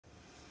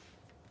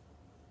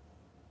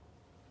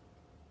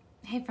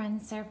Hey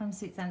friends, Sarah from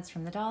Sweet Scents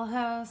from the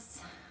Dollhouse,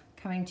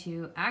 coming to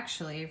you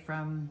actually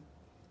from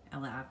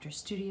Ella After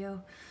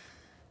Studio.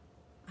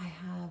 I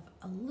have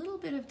a little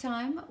bit of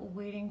time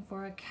waiting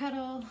for a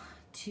kettle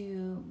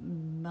to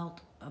melt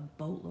a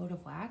boatload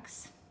of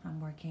wax. I'm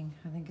working,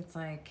 I think it's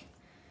like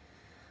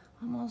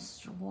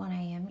almost 1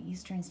 a.m.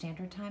 Eastern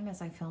Standard Time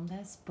as I film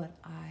this, but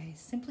I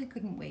simply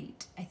couldn't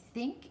wait. I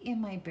think in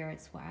my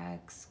Barrett's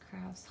Wax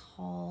Crafts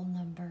haul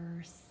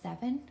number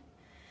 7,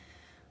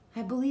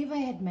 I believe I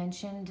had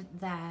mentioned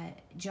that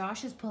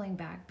Josh is pulling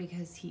back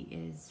because he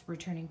is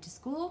returning to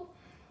school.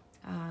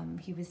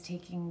 He was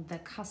taking the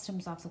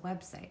customs off the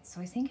website.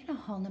 So I think in a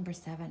haul number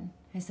 7,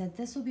 I said,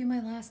 this will be my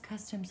last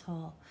customs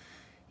haul.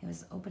 It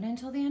was open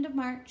until the end of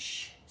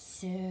March.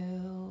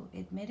 So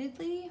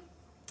admittedly,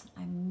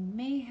 I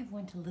may have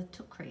went a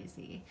little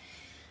crazy.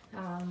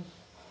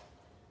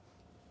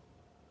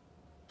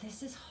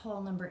 This is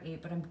haul number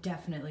 8, but I'm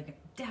definitely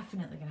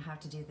gonna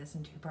have to do this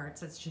in 2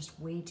 parts. It's just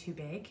way too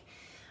big.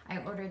 I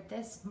ordered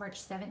this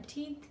March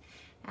 17th,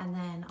 and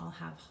then I'll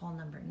have haul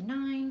number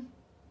 9,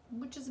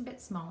 which is a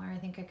bit smaller. I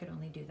think I could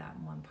only do that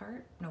in 1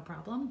 part, no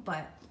problem.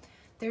 But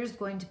there's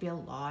going to be a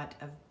lot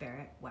of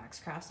Barrett Wax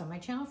Crafts on my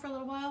channel for a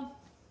little while,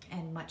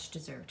 and much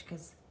deserved,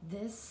 because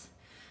this,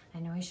 I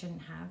know I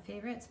shouldn't have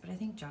favorites, but I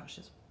think Josh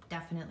is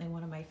definitely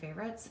one of my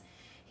favorites.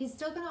 He's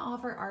still gonna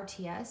offer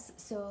RTS,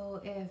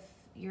 so if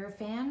you're a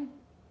fan,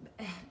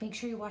 make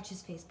sure you watch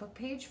his Facebook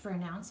page for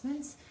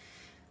announcements.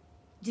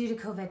 Due to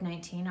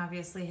COVID-19,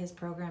 obviously his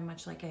program,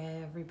 much like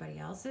everybody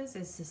else's,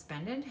 is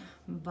suspended,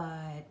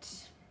 but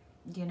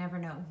you never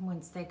know.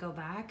 Once they go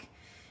back,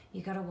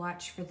 you gotta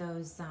watch for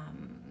those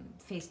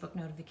Facebook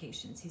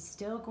notifications. He's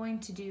still going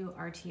to do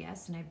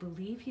RTS, and I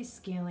believe he's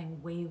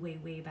scaling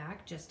way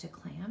back just to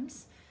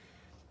clams.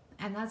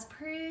 And that's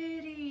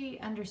pretty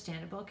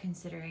understandable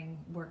considering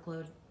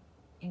workload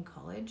in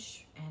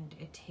college, and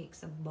it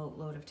takes a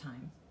boatload of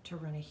time to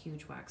run a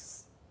huge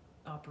wax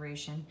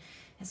operation,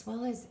 as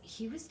well as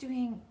he was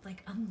doing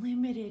like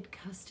unlimited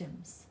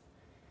customs.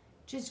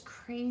 Just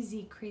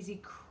crazy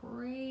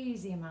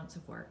amounts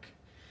of work.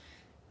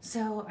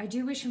 So I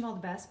do wish him all the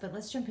best, but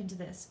let's jump into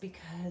this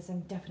because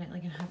I'm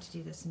definitely gonna have to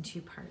do this in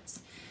 2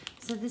 parts.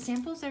 So the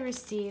samples I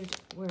received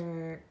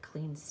were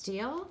clean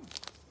steel,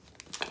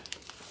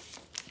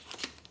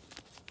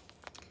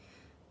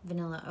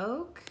 vanilla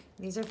oak.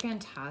 These are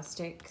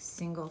fantastic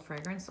single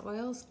fragrance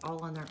oils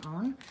all on their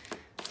own,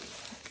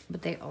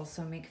 but they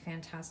also make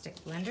fantastic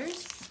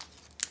blenders.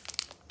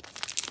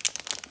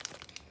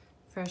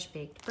 Fresh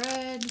baked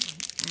bread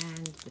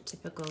and the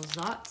typical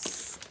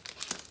zots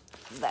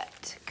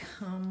that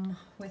come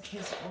with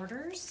his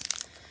orders.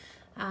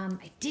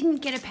 I didn't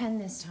get a pen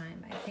this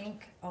time. I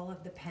think all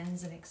of the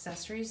pens and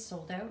accessories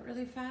sold out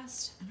really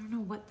fast. I don't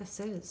know what this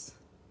is.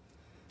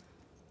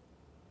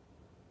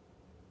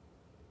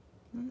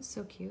 That's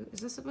so cute.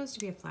 Is this supposed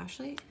to be a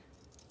flashlight?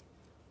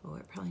 Oh,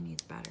 it probably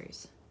needs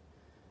batteries.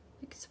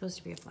 I think it's supposed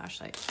to be a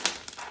flashlight.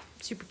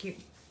 Super cute.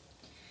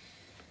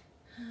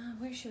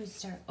 Where should we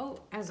start? Oh,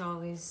 as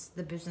always,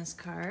 the business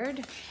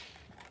card.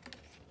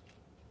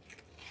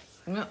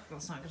 No,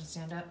 that's not gonna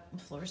stand up. The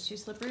floor's too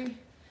slippery.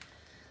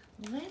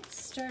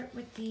 Let's start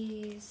with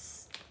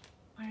these.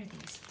 What are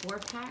these?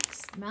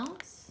 4-packs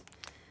melts.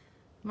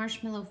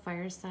 Marshmallow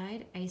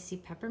Fireside, Icy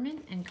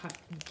Peppermint, and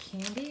Cotton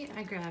Candy.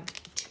 I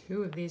grabbed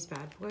 2 of these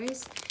bad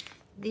boys.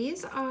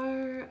 These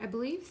are, I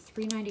believe,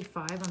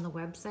 $3.95 on the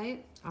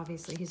website.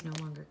 Obviously, he's no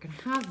longer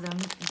gonna have them,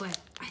 but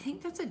I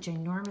think that's a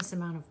ginormous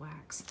amount of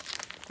wax.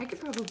 I could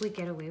probably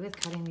get away with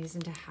cutting these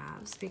into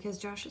halves because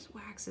Josh's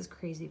wax is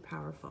crazy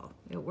powerful.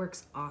 It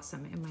works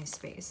awesome in my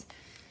space.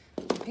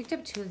 I picked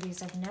up 2 of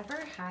these. I've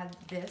never had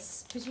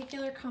this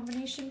particular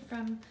combination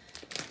from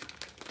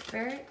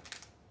Barrett,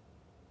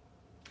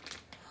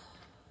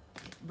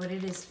 but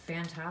it is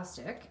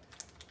fantastic.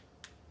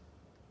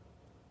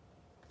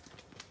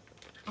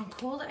 On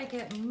cold, I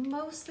get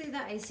mostly the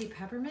Icy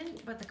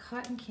Peppermint, but the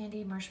Cotton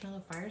Candy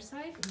Marshmallow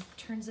Fireside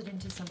turns it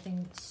into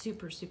something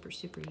super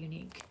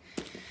unique.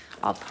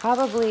 I'll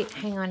probably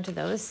hang on to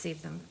those,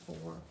 save them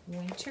for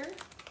winter.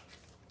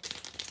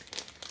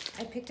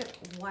 I picked up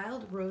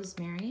Wild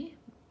Rosemary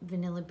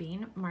Vanilla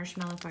Bean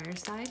Marshmallow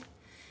Fireside.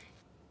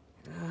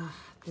 Ugh,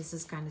 this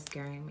is kind of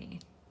scaring me.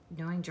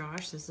 Knowing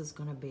Josh, this is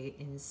gonna be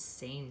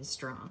insane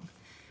strong.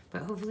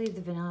 But hopefully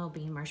the Vanilla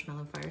Bean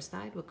Marshmallow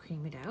Fireside will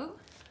cream it out.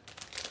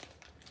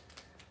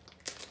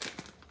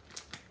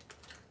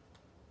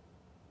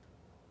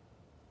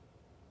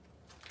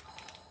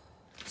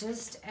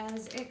 Just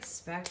as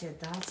expected,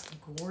 that's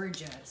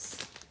gorgeous.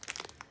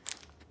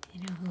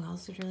 You know who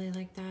else would really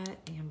like that?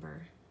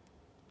 Amber.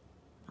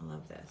 I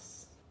love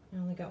this. I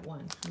only got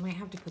 1. I might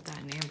have to put that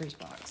in Amber's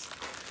box.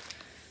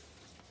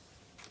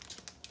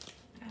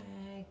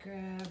 I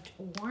grabbed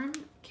warm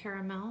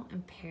caramel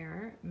and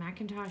pear,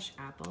 Macintosh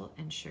apple,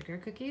 and sugar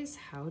cookies.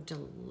 How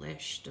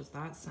delish does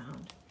that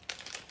sound?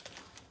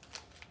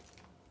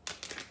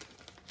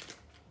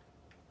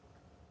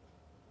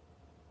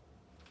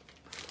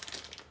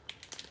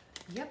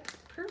 Yep,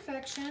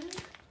 perfection.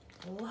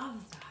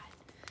 Love that.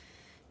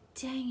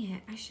 dang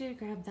it. I should have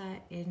grabbed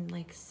that in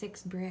like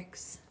 6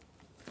 bricks.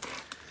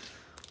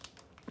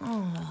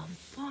 Oh,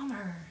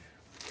 bummer.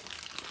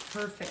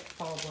 Perfect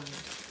fall blend.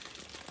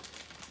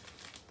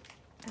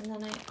 And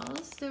then I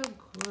also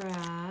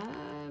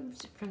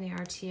grabbed from the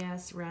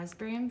RTS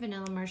Raspberry and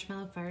Vanilla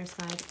Marshmallow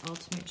Fireside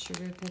Ultimate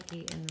Sugar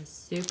Cookie in the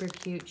super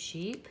cute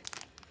sheep.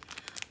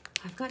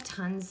 I've got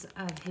tons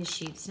of his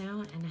sheeps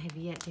now and I have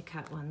yet to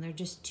cut one. They're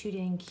just too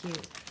dang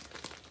cute.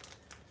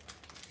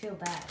 Feel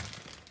bad.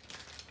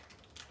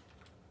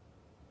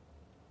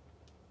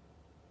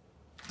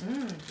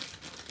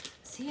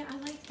 See, I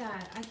like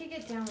that. I could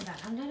get down with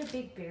that. I'm not a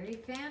big berry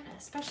fan,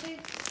 especially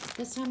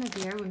this time of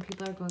year when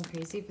people are going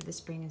crazy for the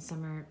spring and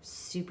summer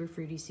super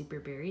fruity, super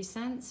berry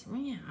scents.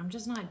 Yeah, I'm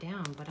just not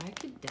down, but I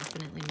could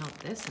definitely melt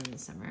this in the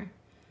summer.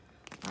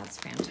 That's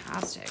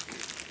fantastic.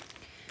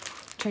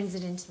 Turns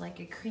it into like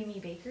a creamy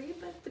bakery,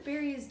 but the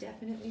berry is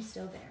definitely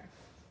still there.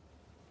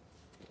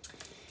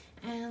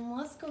 And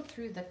let's go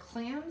through the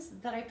clams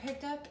that I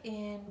picked up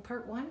in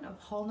part 1 of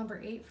haul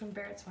number 8 from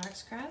Barrett's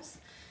Wax Crafts.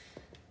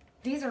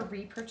 These are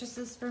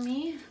repurchases for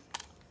me.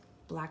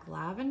 Black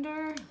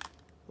lavender,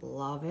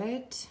 love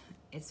it.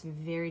 It's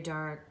very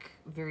dark,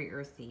 very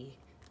earthy,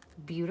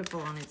 beautiful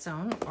on its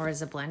own or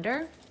as a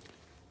blender.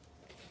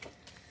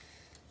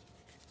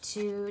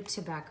 2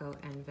 tobacco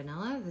and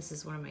vanilla. This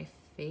is one of my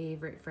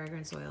favorite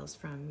fragrance oils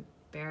from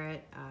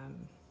Barrett.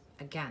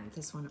 Again,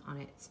 this one on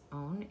its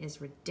own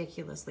is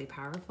ridiculously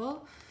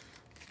powerful.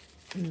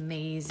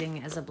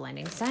 Amazing as a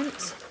blending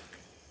scent.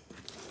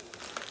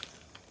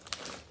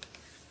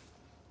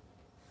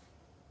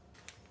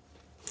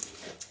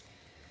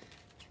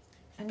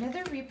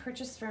 Another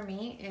repurchase for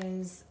me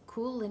is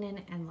Cool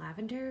Linen and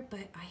Lavender,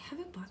 but I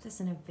haven't bought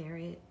this in a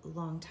very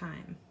long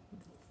time.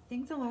 I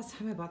think the last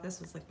time I bought this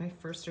was like my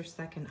first or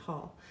second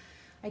haul.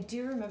 I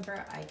do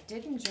remember I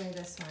did enjoy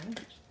this one.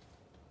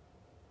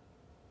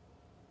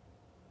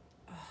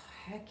 Oh,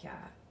 heck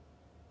yeah.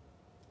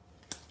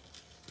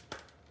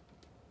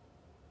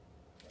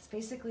 It's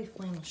basically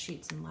flannel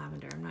sheets in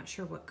lavender. I'm not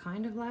sure what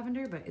kind of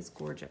lavender, but it's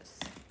gorgeous.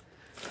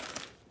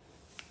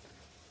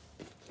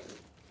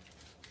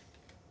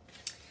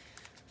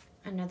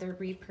 Another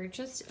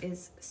repurchase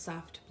is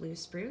Soft Blue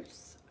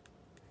Spruce.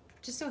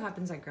 Just so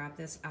happens I grab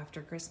this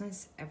after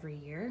Christmas every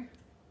year.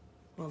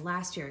 Well,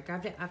 last year I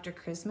grabbed it after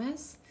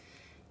Christmas,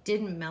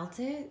 didn't melt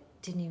it,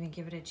 didn't even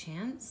give it a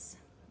chance,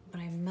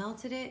 but I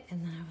melted it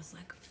and then I was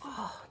like,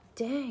 oh,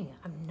 dang,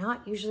 I'm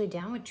not usually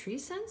down with tree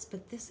scents,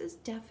 but this is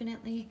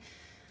definitely,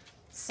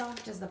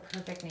 soft is the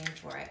perfect name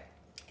for it.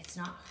 It's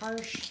not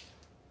harsh.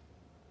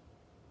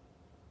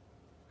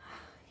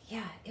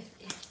 Yeah, if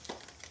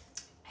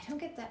I don't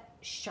get that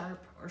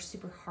sharp or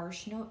super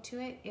harsh note to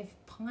it. If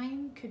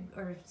pine could,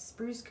 or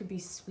spruce could be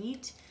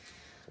sweet,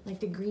 like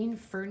the green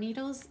fir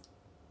needles,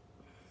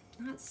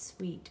 not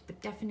sweet, but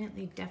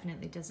definitely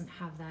doesn't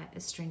have that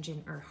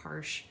astringent or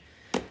harsh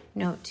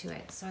note to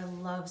it. So I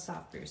love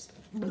soft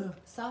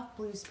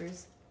blue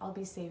spruce. I'll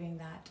be saving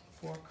that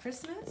for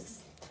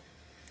Christmas.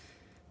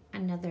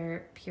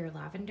 Another pure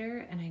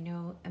lavender, and I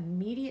know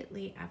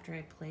immediately after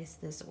I placed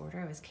this order,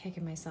 I was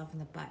kicking myself in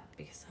the butt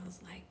because I was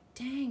like,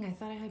 dang, I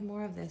thought I had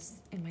more of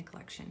this in my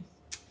collection.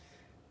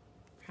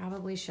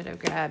 Probably should have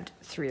grabbed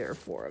 3 or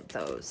 4 of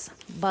those,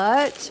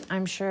 but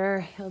I'm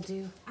sure he'll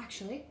do.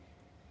 Actually,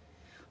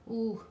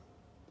 ooh,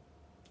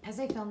 as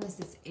I filmed this,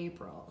 it's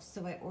April,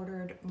 so I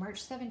ordered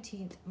March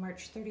 17th,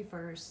 March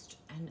 31st,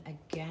 and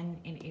again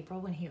in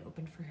April when he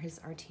opened for his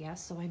RTS,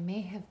 so I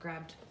may have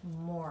grabbed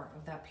more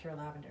of that pure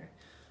lavender.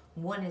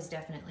 1 is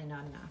definitely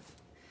not enough.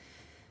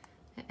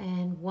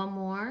 And 1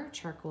 more,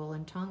 charcoal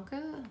and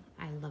tonka.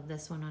 I love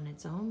this one on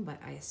its own, but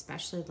I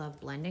especially love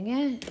blending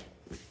it.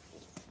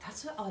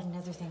 That's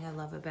another thing I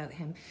love about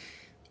him.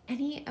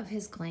 Any of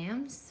his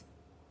clams,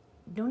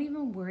 don't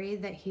even worry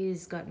that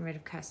he's gotten rid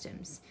of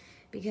customs,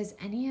 because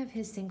any of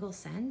his single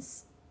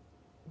scents,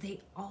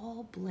 they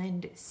all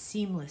blend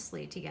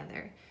seamlessly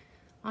together.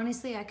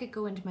 Honestly, I could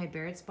go into my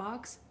Barrett's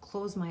box,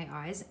 close my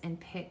eyes, and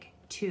pick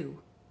 2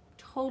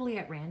 totally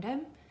at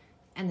random,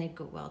 and they'd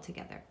go well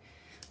together.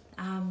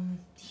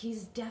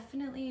 He's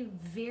definitely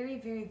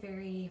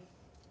very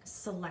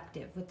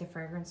selective with the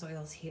fragrance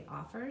oils he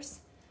offers.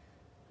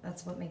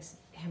 That's what makes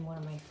him one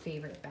of my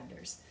favorite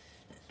vendors.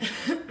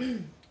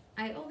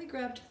 I only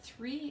grabbed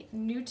 3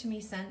 new to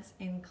me scents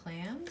in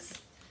clams.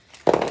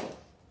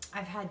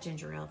 I've had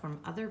ginger ale from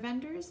other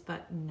vendors,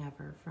 but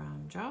never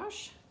from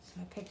Josh. So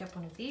I picked up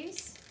one of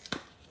these.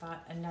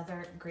 Bought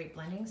another great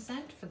blending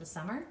scent for the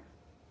summer.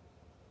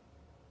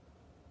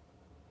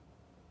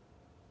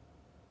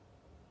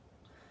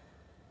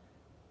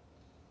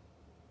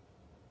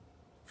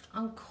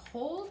 On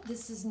cold,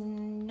 this is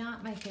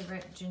not my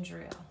favorite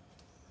ginger ale,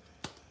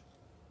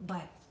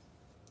 but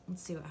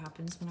let's see what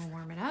happens when I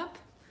warm it up.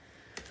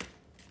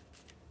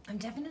 I'm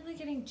definitely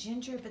getting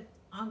ginger, but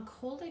on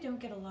cold I don't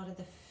get a lot of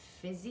the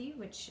fizzy,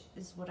 which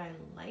is what I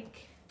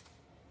like.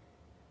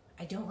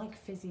 I don't like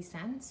fizzy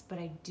scents, but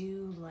I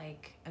do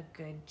like a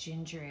good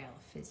ginger ale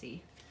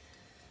fizzy.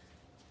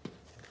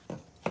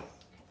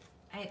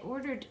 I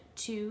ordered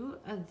 2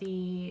 of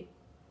the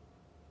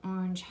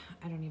orange,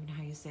 I don't even know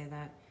how you say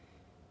that,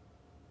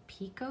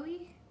 Pico-y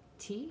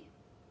tea.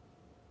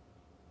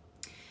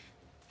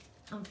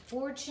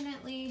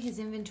 Unfortunately, his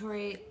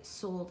inventory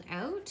sold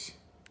out,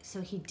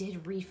 so he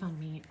did refund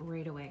me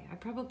right away. I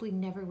probably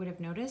never would have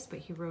noticed, but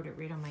he wrote it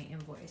right on my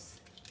invoice.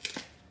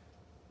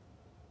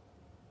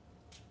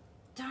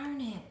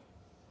 Darn it.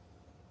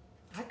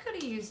 I could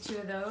have used 2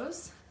 of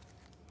those.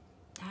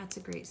 That's a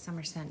great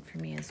summer scent for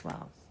me as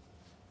well.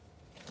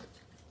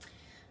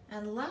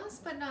 And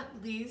last but not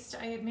least,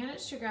 I had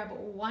managed to grab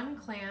 1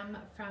 clam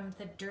from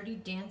the Dirty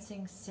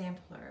Dancing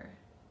sampler.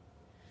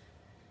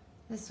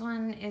 This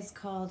one is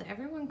called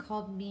Everyone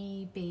Called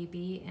Me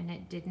Baby and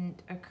It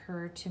Didn't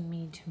Occur to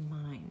Me to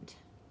Mind.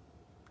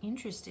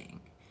 Interesting.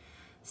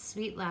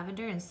 Sweet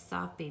lavender and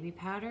soft baby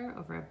powder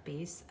over a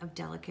base of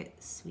delicate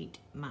sweet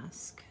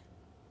musk.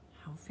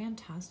 How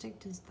fantastic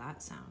does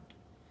that sound?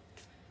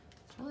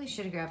 Probably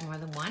should have grabbed more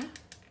than 1.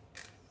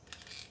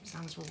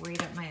 Sounds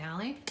right up my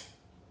alley.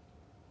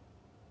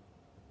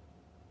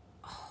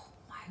 Oh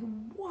my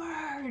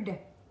word!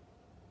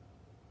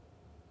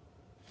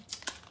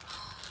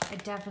 I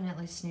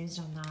definitely snoozed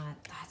on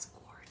that. That's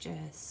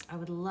gorgeous. I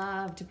would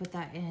love to put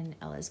that in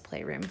Ella's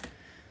playroom.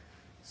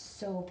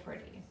 So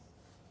pretty.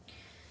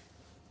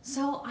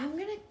 So I'm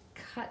gonna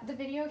cut the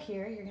video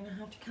here. You're gonna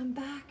have to come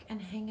back and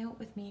hang out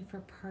with me for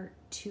part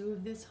 2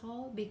 of this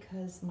haul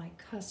because my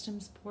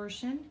customs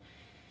portion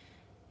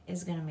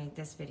is gonna make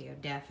this video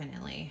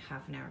definitely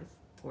half an hour,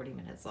 40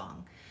 minutes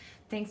long.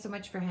 Thanks so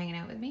much for hanging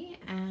out with me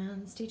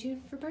and stay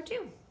tuned for part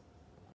 2.